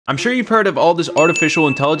I'm sure you've heard of all this artificial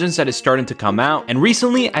intelligence that is starting to come out, and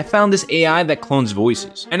recently I found this AI that clones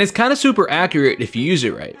voices. And it's kind of super accurate if you use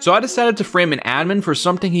it right. So I decided to frame an admin for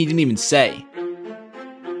something he didn't even say.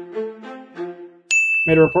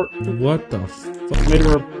 Made a report. What the fuck? Made a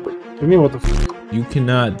report. What do you mean, what the fuck? You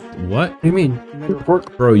cannot. What? What do you mean? You made a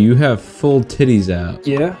report? Bro, you have full titties out.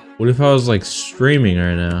 Yeah. What if I was like streaming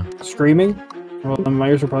right now? Streaming? Well, then my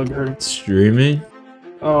ears would probably be hurting. Streaming?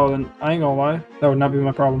 Oh, then I ain't gonna lie. That would not be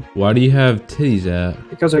my problem. Why do you have titties out?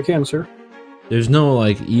 Because I can, sir. There's no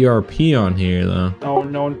like ERP on here though. Oh,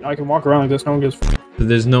 no, I can walk around like this. No one gives a f. But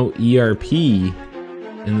there's no ERP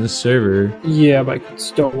in this server. Yeah, but I can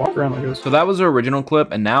still walk around like this. So that was the original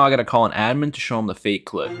clip, and now I gotta call an admin to show him the fake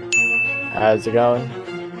clip. How's it going?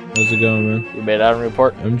 How's it going, man? You made out a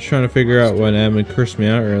report? I'm just trying to figure out when admin cursed me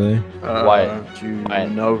out earlier. Why? Do you Why?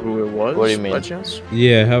 know who it was? What do you mean? By chance?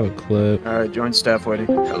 Yeah, I have a clip. Alright, join staff waiting.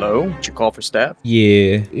 Hello? Did you call for staff?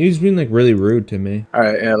 Yeah, he was being like really rude to me.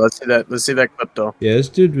 Alright, yeah, let's see that. Let's see that clip though. Yeah, this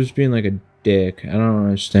dude was being like a dick. I don't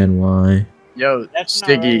understand why. Yo, That's not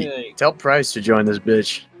Stiggy, right. tell Price to join this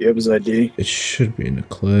bitch. You have his ID. It should be in the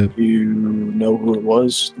clip. You know who it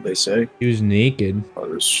was, did they say? He was naked. Oh,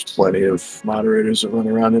 there's plenty of moderators that run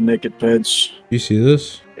around in naked peds. You see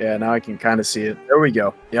this? Yeah, now I can kind of see it. There we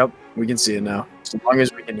go. Yep, we can see it now. As long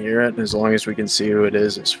as we can hear it, and as long as we can see who it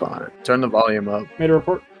is, it's fine. Turn the volume up. Made a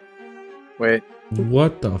report. Wait,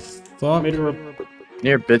 What the fuck? Made a report.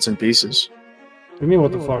 near bits and pieces. What do you mean,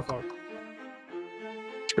 what the fuck?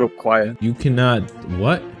 Just go quiet. You cannot.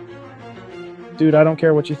 What? Dude, I don't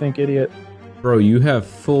care what you think, idiot. Bro, you have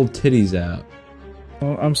full titties out.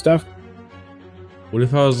 Well, I'm Steph. What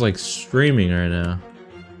if I was like streaming right now?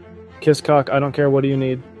 Kiss cock. I don't care. What do you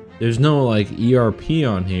need? There's no like ERP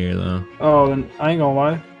on here though. Oh, then I ain't gonna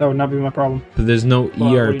lie. That would not be my problem. But there's no What do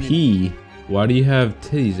you ERP. Why do you have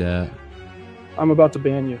titties out? I'm about to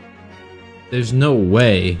ban you. There's no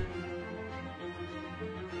way.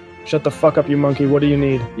 Shut the fuck up, you monkey. What do you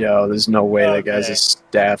need? Yo, there's no way that guy's a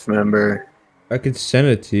staff member. I could send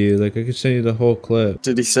it to you. Like I could send you the whole clip.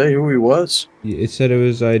 Did he say who he was? It said it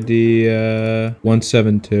was ID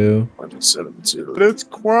 172. 172. It's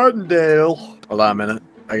Quandale. Hold on a minute.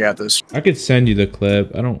 I got this. I could send you the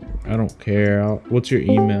clip. I don't care. What's your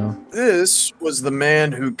email? This was the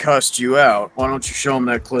man who cussed you out. Why don't you show him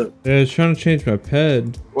that clip? Yeah, I was trying to change my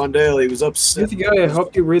ped. Quandale, he was Is upset. the guy that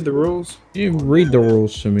helped you read the rules? You read the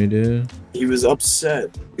rules to me, dude. He was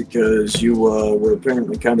upset because you were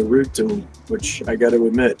apparently kind of rude to him, which I got to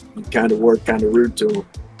admit, you kind of were kind of rude to him.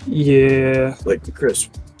 Yeah. Like, Chris,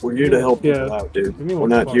 we're here to help people Yeah. out, dude. You mean We're what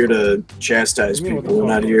the not fuck? here to chastise You mean what people. the We're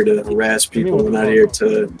not fuck? here to harass You mean people. what We're the not fuck?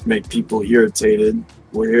 here to make people irritated.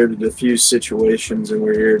 We're here to diffuse situations, and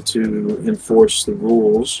we're here to enforce the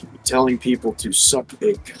rules. Telling people to suck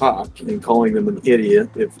a cock and calling them an idiot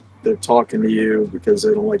if they're talking to you because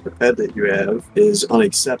they don't like the pet that you have is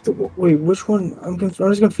unacceptable. Wait, which one? I'm just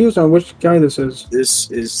confused on which guy this is.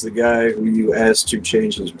 This is the guy who you asked to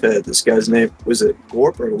change his pet. This guy's name, was it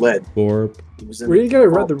Gorp or Led? Borp. He was in Were you guy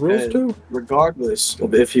read the default rules ped. too? Regardless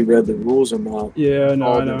of if he read the rules or not, Yeah, no,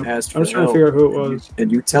 I called know. and asked I'm for just trying to help, figure out who it and you- was.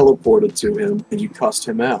 And you teleported to him and you cussed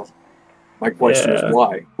him out. My question Yeah. is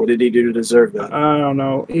why? What did he do to deserve that? I don't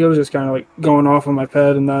know. He was just kind of like going off on my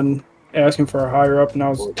ped and then asking for a higher up, and I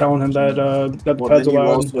was telling him that that the Well, ped's then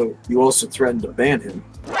allowed. you also threatened to ban him.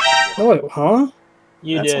 No, wait, huh?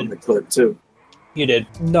 You That's on did. the clip too. You did.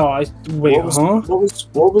 No, wait, what was, huh?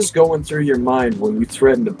 What was going through your mind when you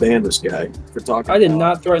threatened to ban this guy for talking? I did about-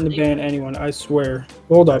 not threaten to ban anyone. I swear.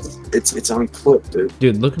 Hold up. It's on clip, dude.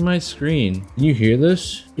 Dude, look at my screen. Can you hear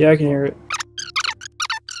this? Yeah, I can hear it.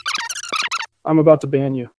 I'm about to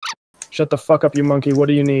ban you. Shut the fuck up, you monkey. What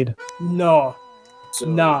do you need? No, So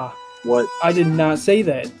nah. What? I did not say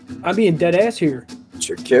that. I'm being dead ass here. It's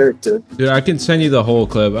your character. Dude, I can send you the whole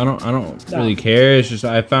clip. I don't No. really care. It's just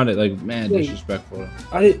I found it like mad Wait. disrespectful.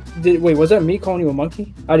 I did. Wait, was that me calling you a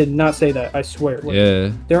monkey? I did not say that. I swear. Wait,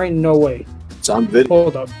 Yeah, there ain't no way. It's on video.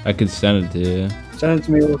 Hold up. I could send it to you. Send it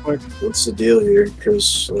to me real quick. What's the deal here,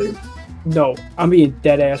 Chris? Like, No, I'm being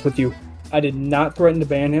dead ass with you. I did not threaten to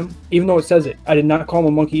ban him, even though it says it. I did not call him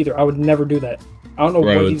a monkey either. I would never do that. I don't know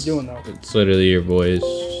Bro, what it's, he's doing though. it's literally your voice.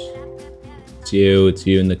 It's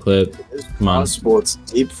you in the clip. it's Come on. possible it's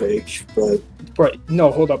deep fake, but Right? No,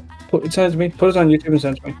 hold up. Send it to me. Put it on YouTube and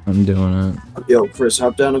send it to me. I'm doing it. yo, Chris,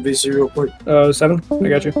 hop down a VC real quick. 7. I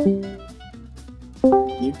got you.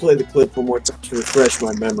 Can you play the clip one more time to refresh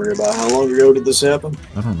my memory about how long ago did this happen?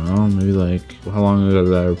 I don't know. Maybe like how long ago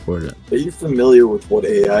did I report it? Are you familiar with what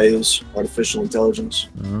AI is? Artificial intelligence?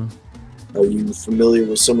 No. Are you familiar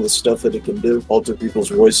with some of the stuff that it can do? Alter people's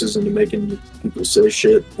voices into making people say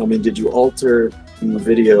shit? I mean, did you alter in the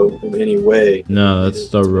video in any way. No, that's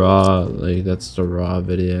the raw, like that's the raw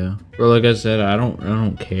video. Bro, like I said, I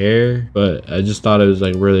don't care, but I just thought it was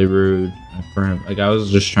like really rude for him. Like I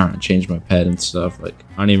was just trying to change my pet and stuff. Like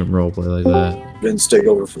I don't even roleplay like that. Vince, take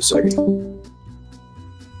over for a second.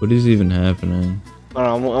 What is even happening?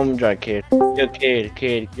 I'm gonna try Cade. Yo,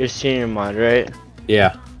 Cade, you're senior mod, right?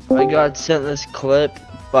 Yeah. I got sent this clip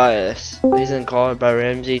by a season caller by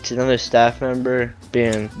Ramsey to another staff member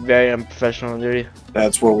being very unprofessional on duty.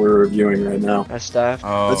 That's what we're reviewing right now. At staff.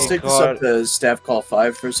 Oh. Let's take this up to staff call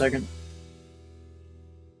 5 for a second.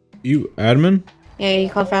 You admin? Yeah, you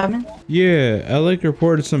called for admin? Yeah, I like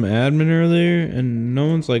reported some admin earlier, and no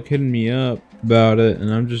one's like hitting me up about it,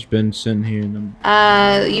 and I've just been sitting here and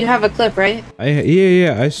You have a clip, right?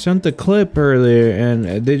 I sent the clip earlier, and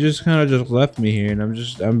they just kind of just left me here, and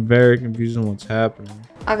I'm very confused on what's happening.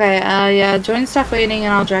 Okay, yeah, join staff waiting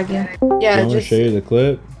and I'll drag you. Yeah, I want to just, show you the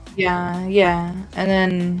clip. yeah, and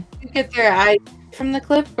then you get their ID from the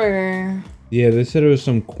clip, or? Yeah, they said it was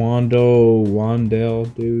some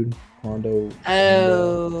Wandale dude. Quando.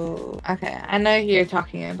 Oh, okay, I know who you're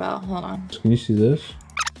talking about, hold on. Can you see this?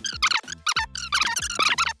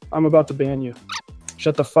 I'm about to ban you.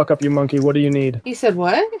 Shut the fuck up, you monkey. What do you need? You said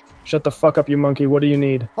what? Shut the fuck up, you monkey. What do you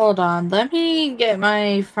need? Hold on, let me get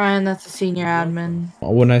my friend that's a senior admin.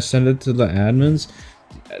 When I sent it to the admins,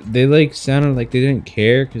 they like sounded like they didn't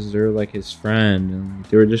care because they're like his friend, and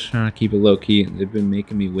they were just trying to keep it low key, and they've been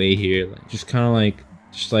making me wait here, like just kind of like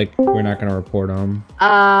we're not gonna report on him.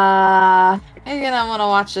 Maybe I want to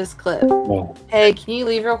watch this clip. Well, Hey, can you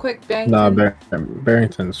leave real quick, Barrington? nah,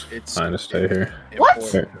 Barrington's fine to stay here.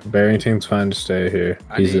 What? Barrington's fine to stay here.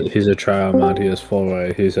 He's a trial mod. He has full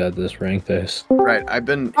right. He's at this rank base. Right, I've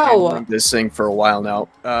been handling this thing for a while now.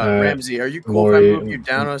 Ramsey, are you cool if I move you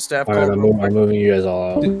down on a staff call? Alright, I'm moving you guys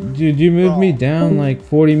all out. Dude, you moved me down like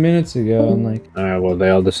 40 minutes ago, and like. Alright, well, they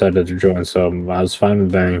all decided to join, so I was fine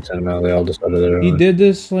with Barrington. Now they all decided to join. He did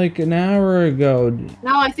this like an hour ago.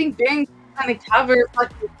 No, I think Barrington's trying to cover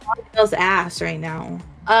fucking Quandale's ass right now.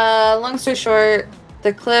 Long story short,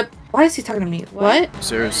 the clip. Why is he talking to me? What?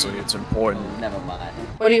 Seriously, it's important. Never mind.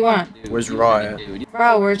 What do you want? Where's Raw at?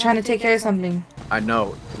 Bro, we're trying to take care of something. I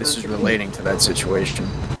know. This is relating to that situation.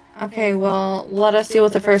 Okay, well, let us deal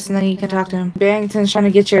with it first and then you can talk to him. Barrington's trying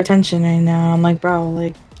to get your attention right now. I'm like, bro,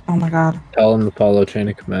 like, oh my god. Tell him to follow chain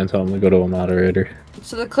of command. Tell him to go to a moderator.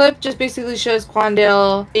 So the clip just basically shows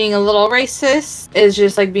Quandale being a little racist. Is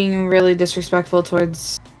just like being really disrespectful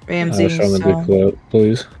towards Ramsey. Show him the So. big clip,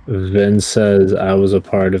 please. Vince says I was a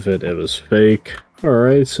part of it. It was fake.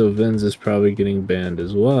 Alright, so Vince is probably getting banned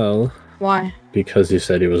as well. Why? Because he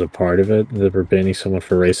said he was a part of it. They were banning someone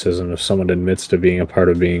for racism. If someone admits to being a part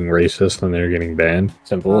of being racist, then they're getting banned.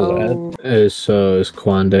 Simple as that. So is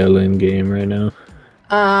Quandale in game right now?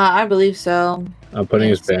 I believe so. I'm putting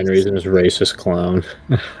his ban reason as racist clown.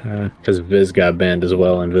 Because Viz got banned as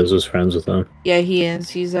well, and Viz was friends with him. Yeah, he is.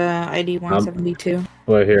 He's ID 172.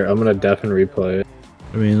 Well, here, I'm gonna def and replay it.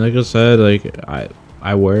 I mean, like I said, like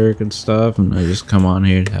I work and stuff, and I just come on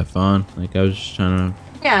here to have fun. Like I was just trying to.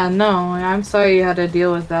 Yeah, no, I'm sorry you had to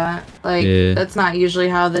deal with that. Like, Yeah. that's not usually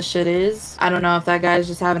how this shit is. I don't know if that guy's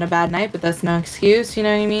just having a bad night, but that's no excuse, you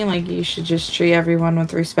know what I mean? Like, you should just treat everyone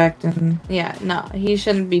with respect and, yeah, no, he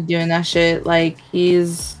shouldn't be doing that shit. Like,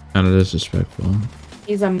 he's Kind of disrespectful.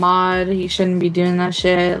 a mod, he shouldn't be doing that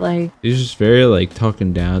shit. Like, He's just very like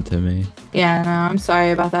talking down to me. yeah, no, I'm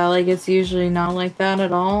sorry about that. Like, it's usually not like that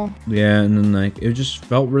at all. Yeah, and then like it just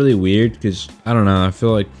felt really weird because I don't know. I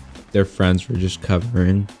feel like their friends were just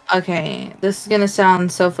covering. Okay, this is gonna sound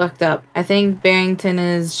so fucked up. I think Barrington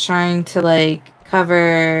is trying to, like,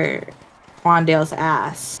 cover Quandale's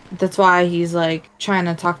ass. That's why he's, like, trying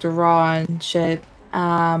to talk to Raw and shit.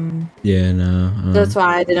 Yeah, no. That's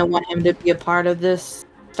why I didn't want him to be a part of this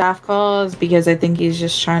staff calls, because I think he's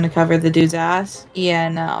just trying to cover the dude's ass. Yeah,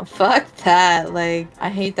 no, fuck that. Like, I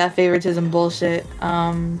hate that favoritism bullshit.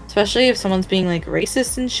 Especially if someone's being, like,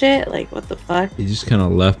 racist and shit. Like, what the fuck? He just kind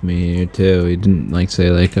of left me here too. He didn't like say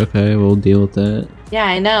like, okay, we'll deal with that. Yeah,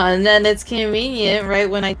 I know. And then it's convenient, right,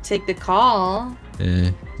 when I take the call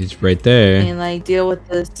Yeah, he's right there. and, like, deal with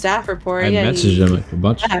the staff report. I Yeah, messaged him like a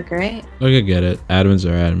bunch. back, right? Like I get it. Admins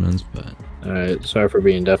are admins, but Alright, sorry for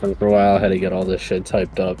being deafened for a while. I had to get all this shit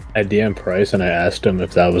typed up. I DM Price and I asked him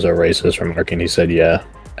if that was a racist remark, and he said yeah.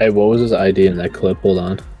 Hey, what was his ID in that clip? Hold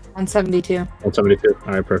on. 172. 172.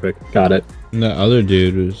 Alright, perfect. Got it. and the other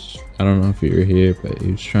dude was, I don't know if you were here, but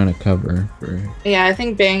he was trying to cover for. Yeah, I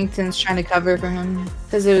think Barrington's trying to cover for him.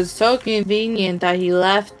 Because it was so convenient that he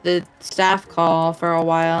left the staff call for a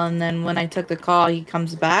while, and then when I took the call, he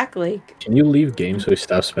comes back. Like, Can you leave game so he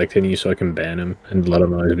stops spectating you so I can ban him and let him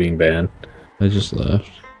know he's being banned? I just left.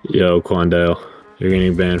 Yo, Quandale, you're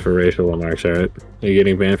getting banned for racial remarks, alright? You're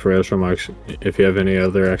getting banned for racial remarks. If you have any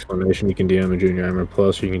other explanation, you can DM a Junior Armor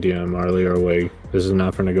Plus, or you can DM Marley or Wig. This is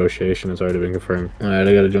not for negotiation, it's already been confirmed. Alright,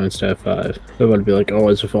 I gotta join Staff 5. They're about to be like, oh,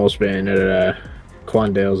 it's a false ban,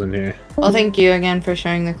 Quandale's in here. Well, thank you again for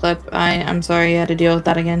sharing the clip. I'm sorry you had to deal with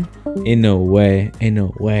that again. Ain't no way,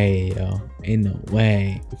 yo. Ain't no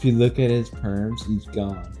way. If you look at his perms, he's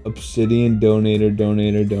gone. Obsidian donator.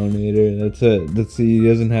 That's it. He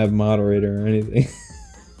doesn't have moderator or anything.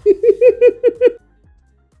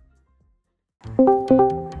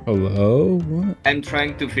 Hello? What? I'm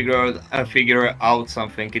trying to figure out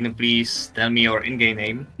something. Can you please tell me your in-game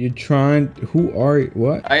name? You're trying... Who are you?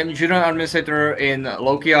 What? I am junior administrator in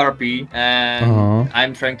Loki RP, and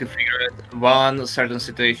I'm trying to figure out one certain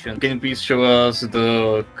situation. Can you please show us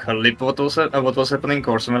the clip what was happening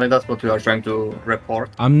or something like that, what we are trying to report?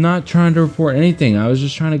 I'm not trying to report anything. I was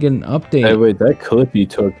just trying to get an update. Hey, wait, that clip you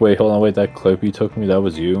took... Wait, hold on, wait, that clip you took me, that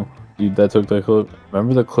was you? That took that clip?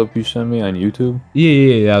 Remember the clip you sent me on YouTube?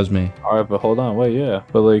 Yeah, that was me. Alright, but hold on, wait, yeah.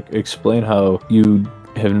 But, like, explain how you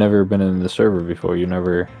have never been in the server before. You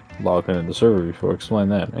never logged into the server before. Explain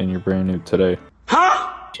that, and you're brand new today. Huh?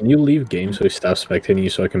 Can you leave games so he stops spectating you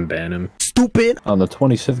so I can ban him? Stupid! On the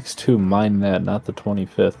 26th too, mind that, not the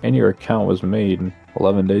 25th. And your account was made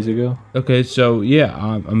 11 days ago? Okay, so yeah,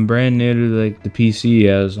 I'm brand new to like the PC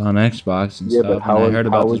as on Xbox and stuff. But how, and I heard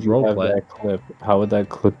about this roleplay. That clip? How would that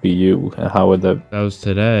clip be you? And how would that... That was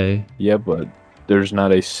today. Yeah, but there's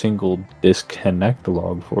not a single disconnect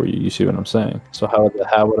log for you. You see what I'm saying? So how would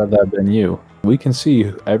that have been you? We can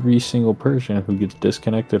see every single person who gets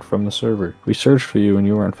disconnected from the server. We searched for you and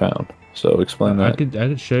you weren't found. So explain that. I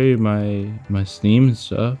could show you my Steam and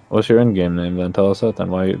stuff. What's your in-game name then? Tell us that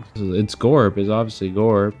then. Why? It's Gorp. It's obviously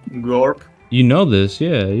Gorp. Gorp? You know this,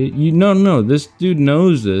 yeah. You no. This dude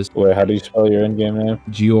knows this. Wait, how do you spell your in-game name?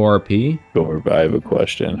 Gorp. Gorp, I have a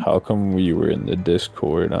question. How come you were in the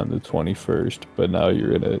Discord on the 21st, but now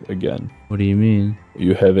you're in it again? What do you mean?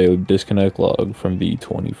 You have a disconnect log from the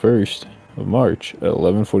 21st. Of March at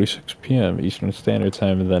 11:46 p.m. Eastern Standard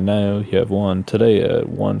Time, and then now you have one today at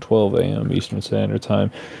 1:12 a.m. Eastern Standard Time,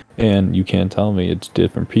 and you can't tell me it's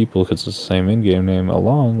different people because it's the same in-game name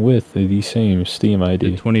along with the same Steam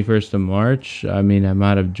ID. The 21st of March. I mean, I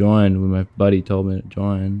might have joined when my buddy told me to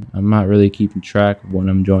join. I'm not really keeping track of when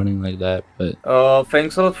I'm joining like that, but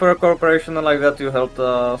thanks a lot for your cooperation and like that. You helped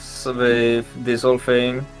us with this whole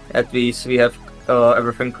thing. At least we have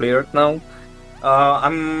everything cleared now.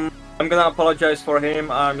 I'm gonna apologize for him.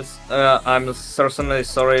 I'm certainly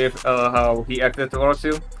sorry how he acted towards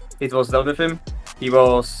you. It was dealt with him. He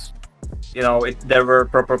was, there were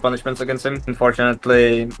proper punishments against him.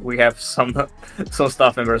 Unfortunately, we have some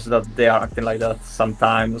staff members that they are acting like that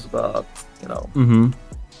sometimes, but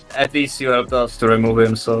at least you helped us to remove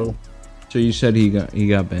him. So you said he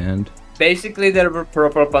got banned. Basically, there were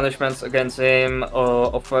proper punishments against him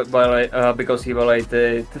because he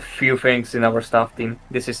violated a few things in our staff team.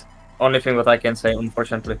 This is only thing that I can say,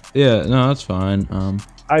 unfortunately. Yeah, no, that's fine.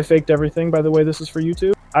 I faked everything, by the way, this is for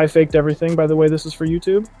YouTube. I faked everything, by the way, this is for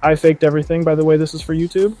YouTube. I faked everything, by the way, this is for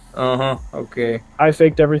YouTube. Okay. I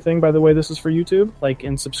faked everything, by the way, this is for YouTube. Like,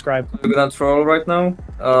 and subscribe. We're gonna troll right now.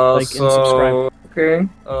 And subscribe. Okay.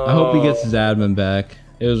 I hope he gets his admin back.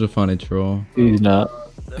 It was a funny troll. He's not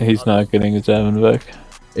getting his admin back.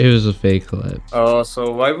 It was a fake clip.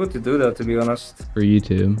 So why would you do that, to be honest? For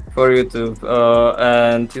YouTube. For YouTube.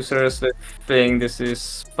 And you seriously think this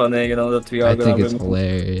is funny, that we are I think it's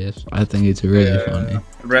hilarious. I think it's really funny.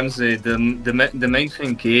 Ramsey, the main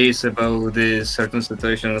thing is about this certain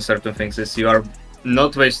situation and certain things is you are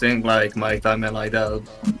not wasting like my time and like that.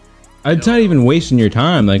 It's not even wasting your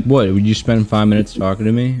time. Like, what? Would you spend 5 minutes talking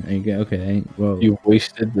to me? Okay, well. You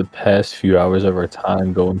wasted the past few hours of our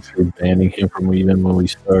time going through banning him from even when we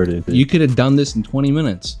started. You could have done this in 20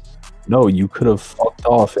 minutes. No, you could have fucked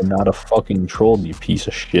off and not have fucking trolled, you piece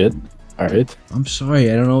of shit. Alright? I'm sorry,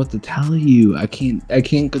 I don't know what to tell you. I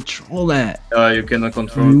can't control that. You cannot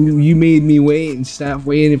control. You made me wait and staff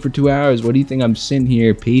waiting for 2 hours. What do you think I'm sitting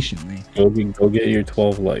here patiently? Go get your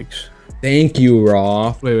 12 likes. Thank you,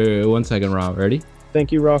 Raw. Wait, 1 second, Raw. Ready?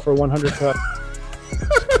 Thank you, Raw, for 100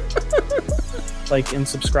 like and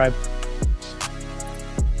subscribe.